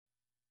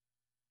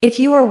If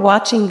you are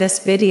watching this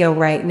video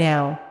right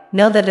now,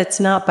 know that it's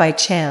not by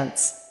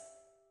chance.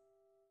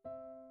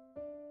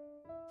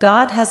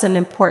 God has an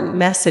important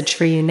message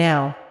for you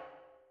now.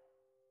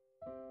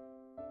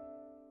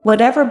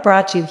 Whatever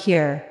brought you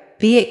here,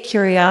 be it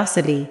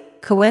curiosity,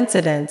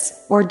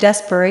 coincidence, or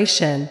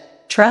desperation,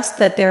 trust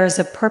that there is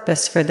a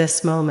purpose for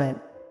this moment.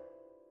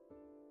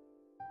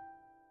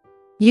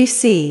 You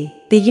see,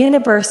 the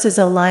universe is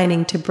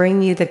aligning to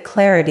bring you the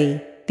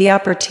clarity, the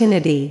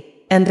opportunity,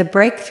 and the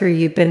breakthrough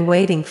you've been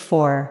waiting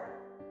for.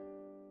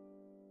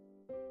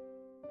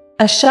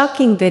 A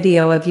shocking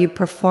video of you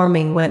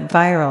performing went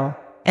viral,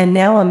 and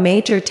now a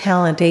major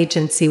talent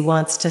agency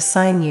wants to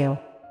sign you.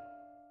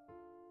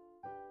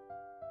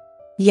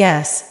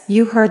 Yes,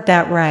 you heard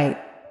that right.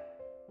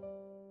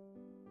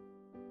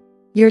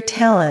 Your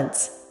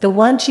talents, the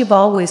ones you've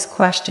always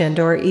questioned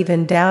or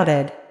even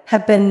doubted,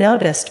 have been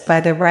noticed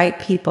by the right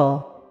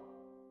people.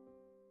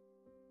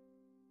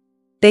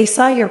 They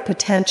saw your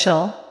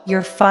potential,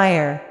 your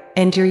fire,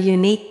 and your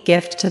unique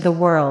gift to the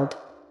world.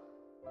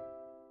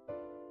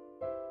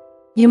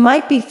 You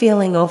might be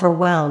feeling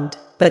overwhelmed,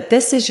 but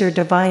this is your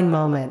divine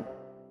moment.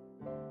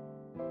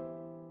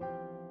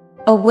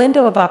 A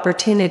window of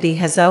opportunity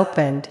has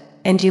opened,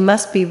 and you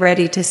must be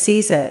ready to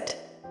seize it.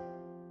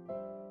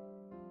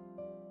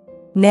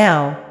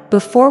 Now,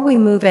 before we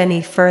move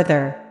any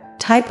further,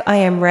 type "I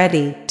am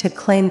ready" to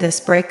claim this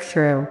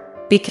breakthrough,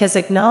 because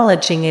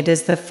acknowledging it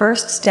is the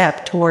first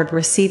step toward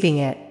receiving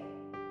it.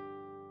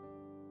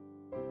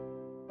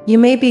 You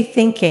may be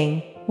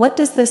thinking, what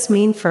does this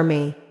mean for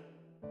me?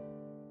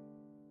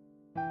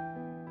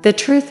 The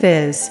truth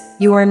is,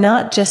 you are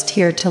not just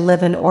here to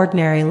live an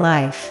ordinary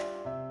life.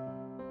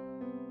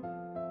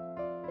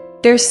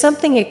 There's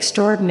something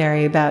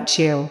extraordinary about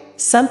you,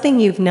 something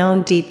you've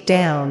known deep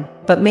down,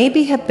 but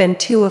maybe have been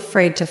too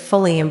afraid to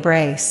fully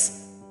embrace.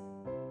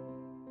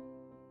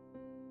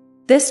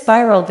 This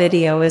viral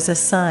video is a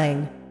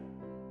sign.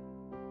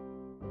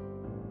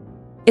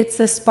 It's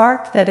the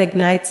spark that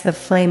ignites the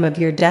flame of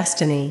your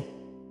destiny.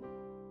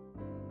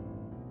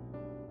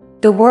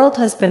 The world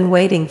has been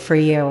waiting for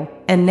you,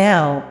 and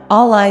now,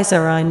 all eyes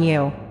are on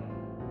you.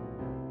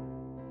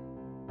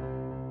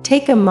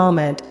 Take a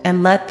moment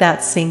and let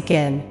that sink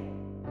in.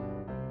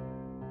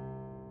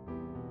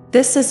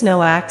 This is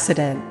no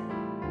accident.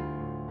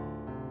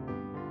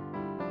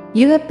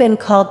 You have been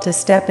called to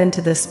step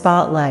into the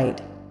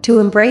spotlight, to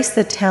embrace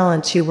the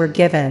talents you were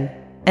given,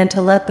 and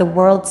to let the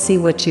world see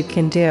what you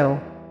can do.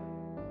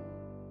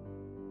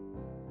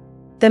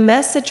 The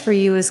message for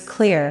you is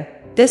clear: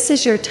 this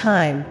is your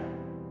time.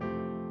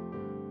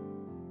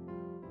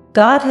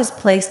 God has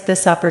placed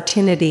this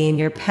opportunity in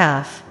your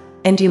path,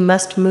 and you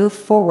must move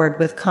forward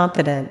with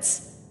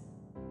confidence.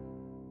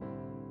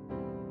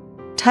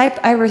 Type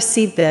 "I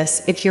receive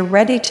this" if you're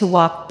ready to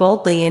walk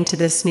boldly into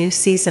this new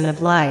season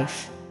of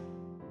life.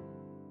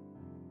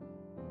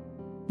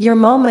 Your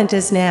moment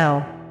is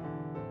now.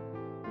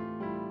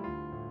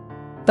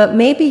 But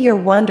maybe you're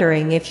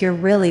wondering if you're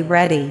really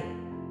ready.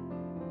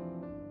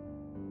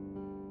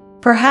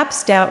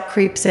 Perhaps doubt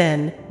creeps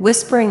in,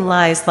 whispering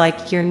lies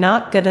like you're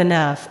not good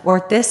enough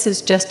or this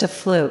is just a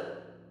fluke.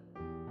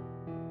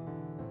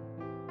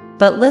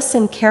 But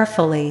listen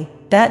carefully,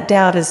 that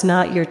doubt is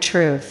not your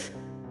truth.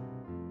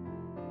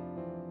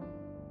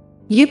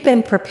 You've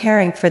been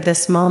preparing for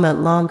this moment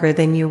longer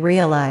than you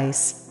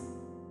realize.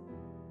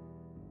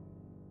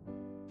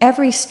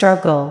 Every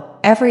struggle,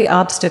 every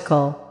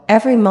obstacle,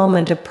 every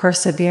moment of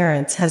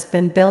perseverance has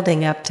been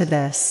building up to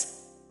this.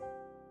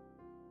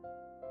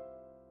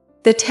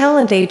 The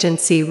talent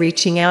agency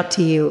reaching out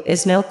to you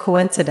is no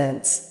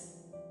coincidence.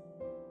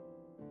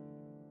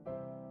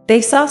 They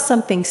saw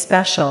something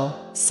special,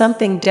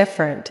 something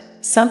different,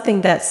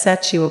 something that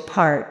sets you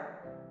apart.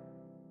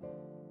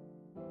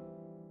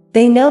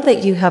 They know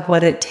that you have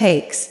what it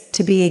takes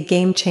to be a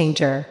game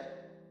changer.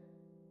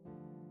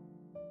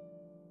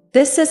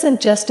 This isn't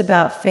just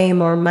about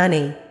fame or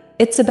money,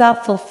 it's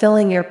about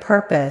fulfilling your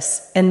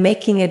purpose and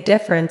making a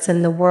difference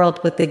in the world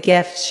with the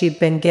gifts you've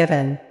been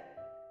given.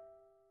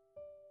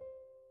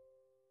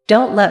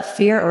 Don't let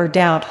fear or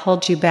doubt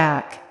hold you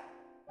back.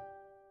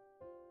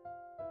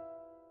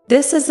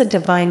 This is a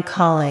divine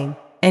calling,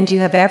 and you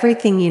have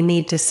everything you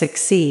need to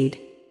succeed.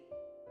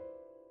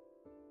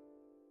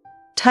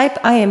 Type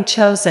 "I am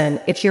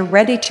chosen" if you're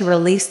ready to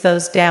release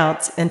those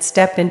doubts and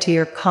step into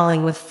your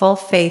calling with full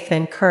faith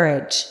and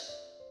courage.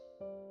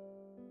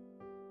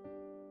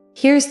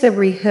 Here's the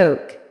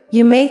rehook.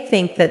 You may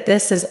think that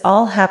this is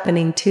all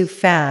happening too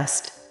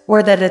fast,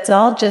 or that it's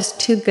all just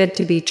too good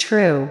to be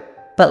true,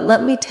 but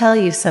let me tell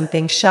you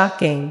something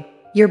shocking.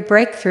 Your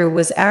breakthrough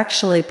was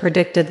actually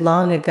predicted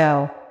long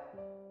ago.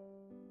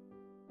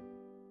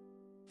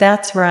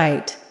 That's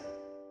right.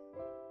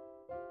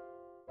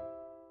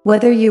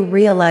 Whether you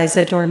realize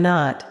it or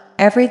not,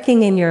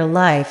 everything in your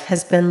life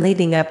has been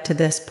leading up to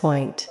this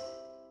point.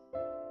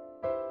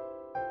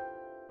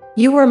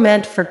 You were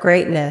meant for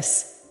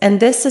greatness, and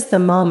this is the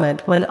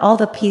moment when all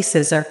the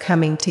pieces are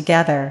coming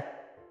together.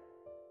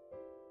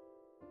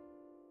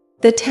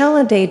 The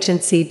talent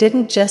agency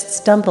didn't just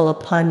stumble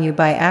upon you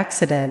by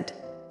accident.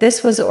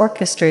 this was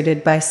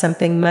orchestrated by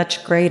something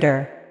much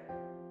greater.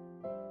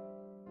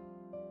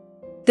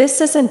 This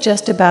isn't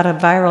just about a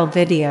viral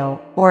video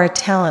or a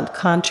talent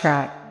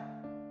contract.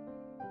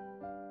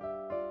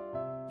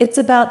 It's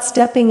about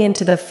stepping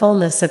into the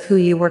fullness of who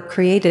you were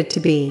created to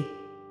be.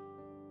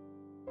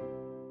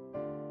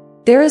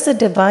 There is a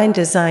divine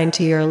design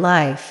to your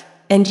life,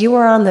 and you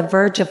are on the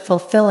verge of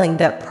fulfilling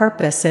that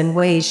purpose in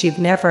ways you've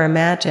never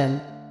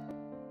imagined.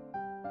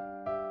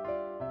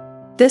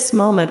 This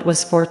moment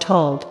was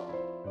foretold.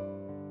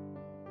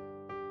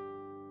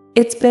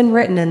 It's been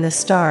written in the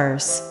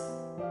stars.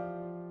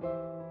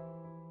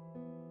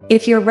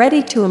 If you're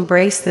ready to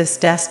embrace this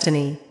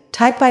destiny,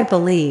 type "I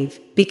believe,"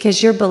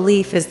 because your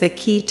belief is the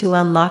key to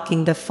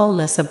unlocking the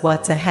fullness of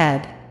what's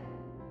ahead.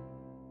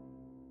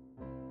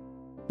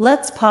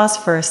 Let's pause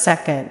for a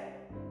second.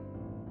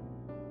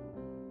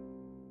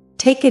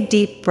 Take a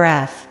deep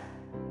breath.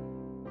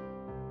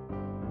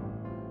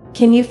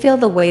 Can you feel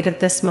the weight of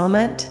this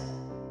moment?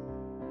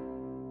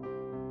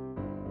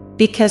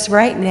 Because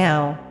right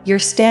now,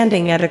 you're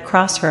standing at a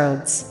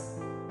crossroads.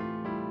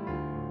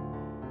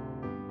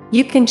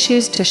 You can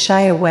choose to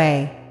shy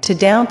away, to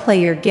downplay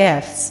your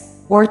gifts,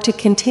 or to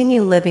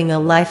continue living a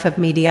life of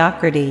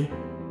mediocrity.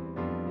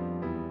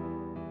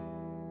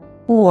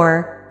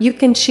 Or, you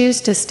can choose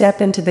to step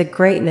into the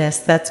greatness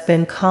that's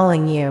been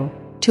calling you,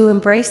 to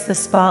embrace the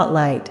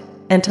spotlight,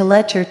 and to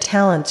let your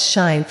talents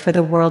shine for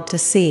the world to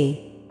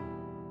see.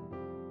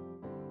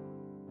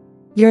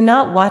 You're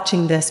not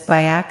watching this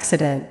by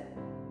accident.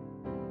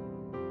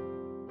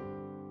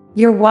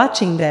 You're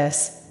watching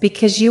this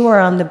because you are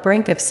on the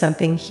brink of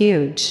something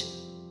huge.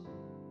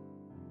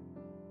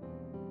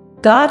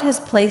 God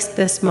has placed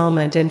this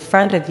moment in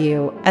front of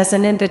you as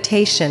an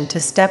invitation to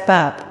step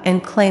up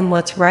and claim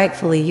what's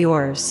rightfully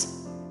yours.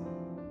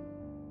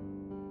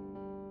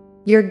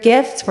 Your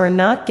gifts were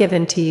not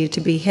given to you to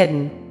be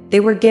hidden,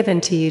 they were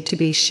given to you to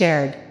be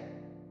shared.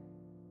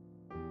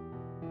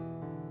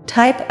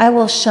 Type "I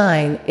will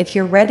shine" if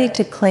you're ready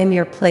to claim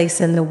your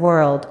place in the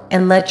world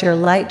and let your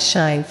light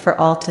shine for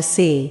all to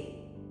see.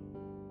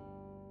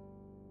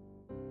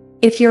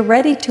 If you're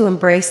ready to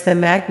embrace the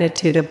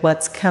magnitude of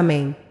what's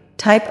coming,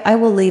 type "I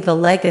will leave a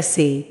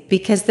legacy,"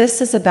 because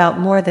this is about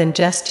more than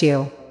just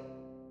you.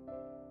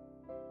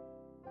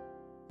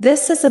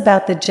 This is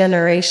about the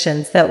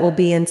generations that will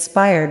be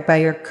inspired by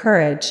your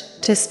courage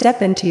to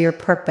step into your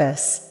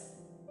purpose.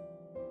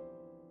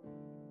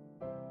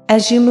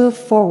 As you move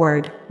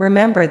forward,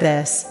 remember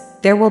this: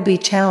 there will be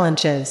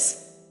challenges.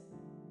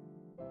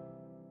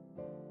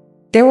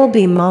 There will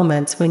be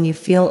moments when you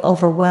feel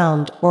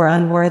overwhelmed or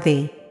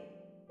unworthy.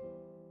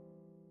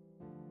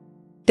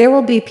 There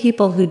will be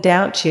people who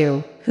doubt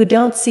you, who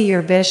don't see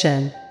your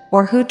vision,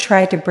 or who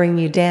try to bring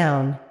you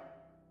down.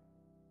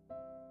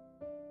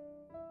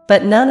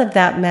 But none of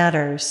that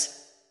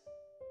matters.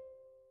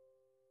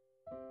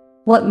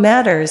 What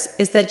matters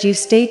is that you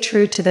stay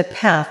true to the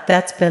path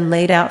that's been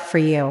laid out for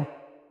you.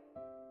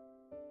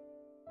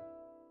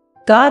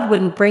 God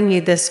wouldn't bring you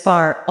this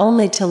far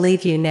only to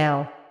leave you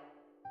now.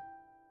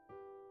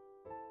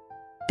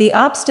 The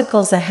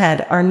obstacles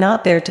ahead are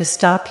not there to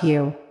stop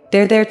you,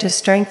 they're there to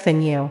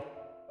strengthen you.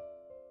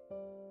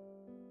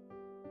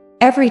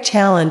 Every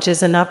challenge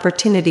is an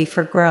opportunity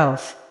for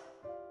growth.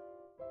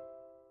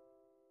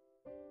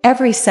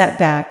 Every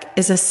setback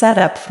is a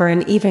setup for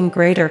an even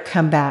greater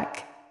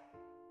comeback.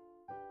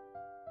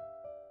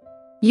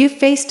 You've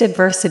faced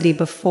adversity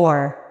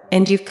before,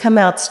 and you've come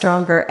out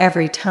stronger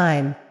every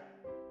time.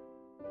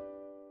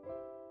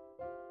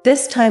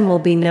 This time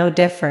will be no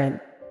different.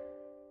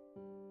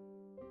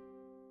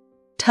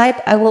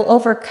 Type "I will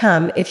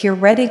overcome" if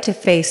you're ready to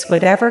face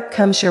whatever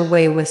comes your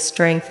way with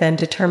strength and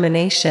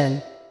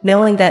determination,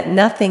 knowing that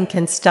nothing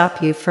can stop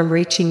you from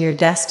reaching your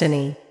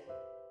destiny.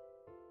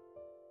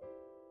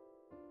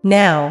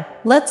 Now,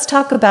 let's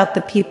talk about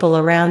the people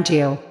around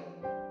you.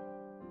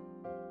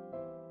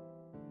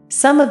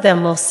 Some of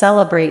them will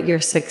celebrate your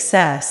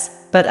success,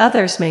 but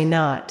others may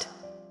not.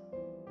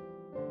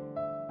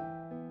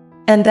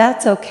 And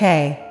that's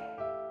okay.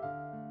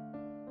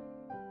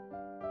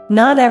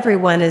 Not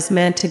everyone is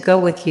meant to go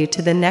with you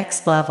to the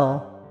next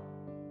level.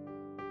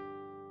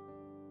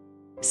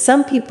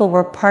 Some people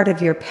were part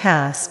of your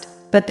past,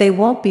 but they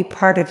won't be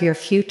part of your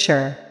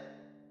future.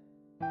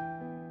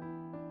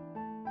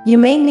 You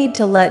may need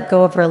to let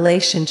go of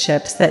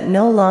relationships that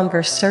no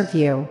longer serve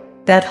you,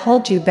 that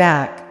hold you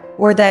back,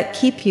 or that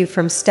keep you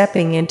from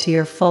stepping into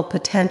your full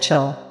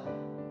potential.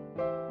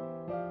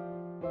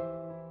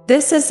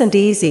 This isn't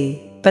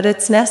easy, but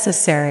it's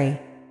necessary.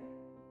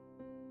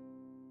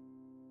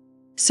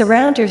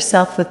 Surround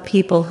yourself with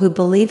people who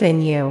believe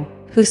in you,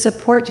 who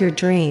support your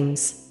dreams,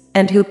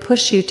 and who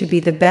push you to be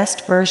the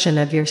best version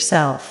of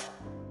yourself.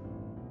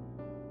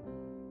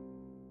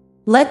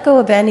 Let go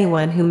of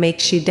anyone who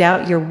makes you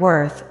doubt your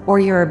worth or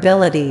your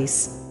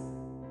abilities.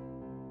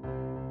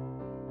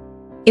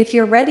 If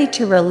you're ready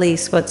to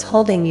release what's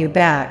holding you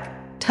back,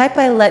 type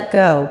 "I let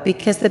go,"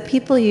 because the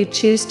people you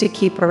choose to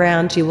keep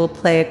around you will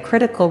play a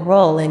critical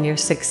role in your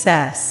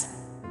success.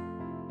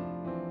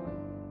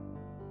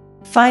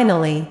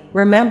 Finally,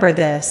 remember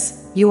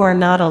this: you are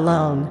not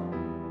alone.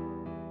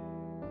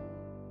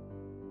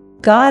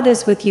 God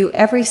is with you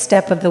every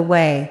step of the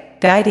way,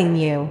 guiding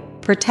you,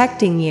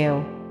 protecting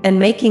you, and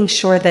making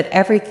sure that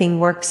everything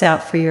works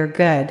out for your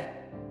good.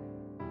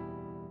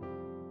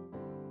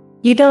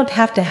 You don't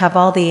have to have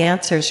all the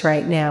answers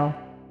right now.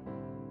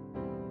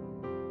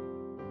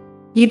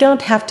 You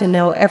don't have to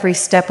know every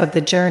step of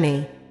the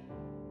journey.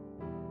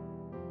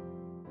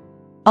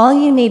 All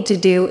you need to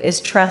do is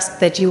trust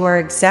that you are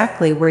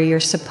exactly where you're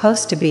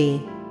supposed to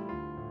be.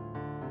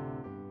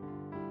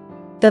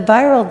 The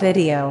viral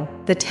video,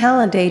 the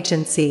talent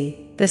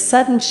agency, the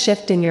sudden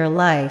shift in your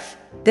life,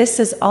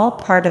 this is all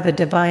part of a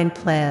divine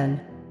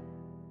plan.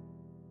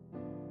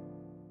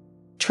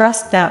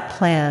 Trust that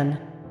plan.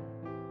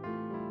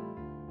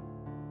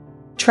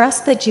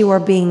 Trust that you are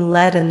being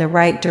led in the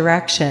right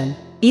direction,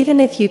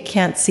 even if you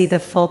can't see the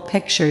full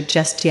picture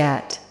just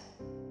yet.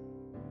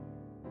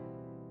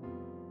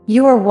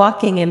 You are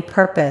walking in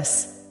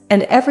purpose,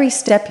 and every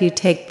step you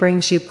take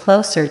brings you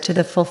closer to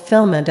the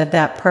fulfillment of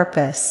that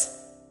purpose.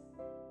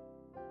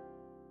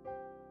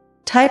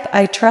 Type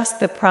 "I trust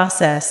the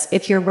process"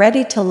 if you're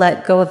ready to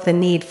let go of the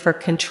need for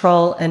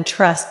control and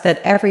trust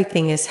that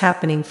everything is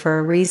happening for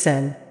a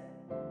reason.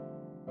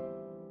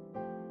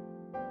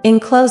 In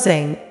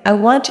closing, I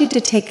want you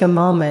to take a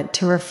moment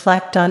to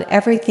reflect on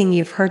everything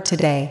you've heard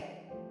today.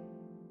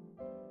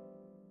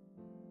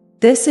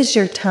 This is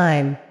your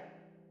time.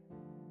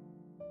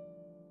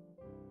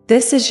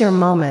 This is your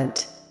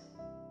moment.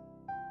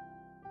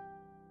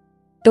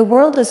 The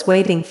world is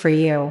waiting for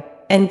you,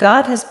 and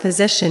God has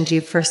positioned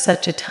you for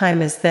such a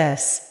time as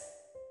this.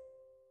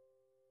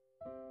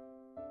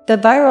 The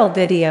viral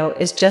video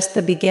is just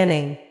the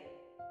beginning.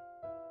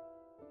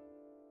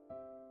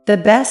 The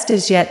best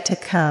is yet to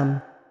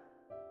come.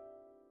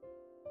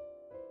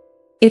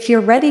 If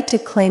you're ready to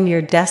claim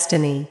your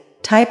destiny,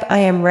 type "I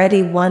am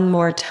ready" one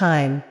more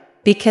time,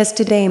 because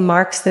today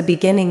marks the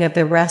beginning of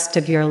the rest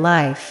of your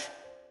life.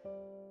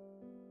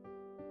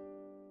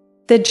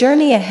 The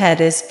journey ahead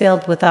is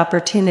filled with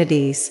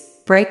opportunities,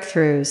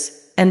 breakthroughs,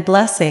 and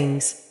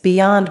blessings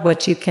beyond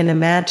what you can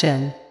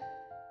imagine.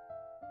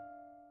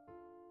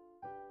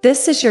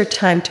 This is your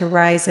time to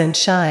rise and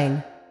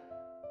shine.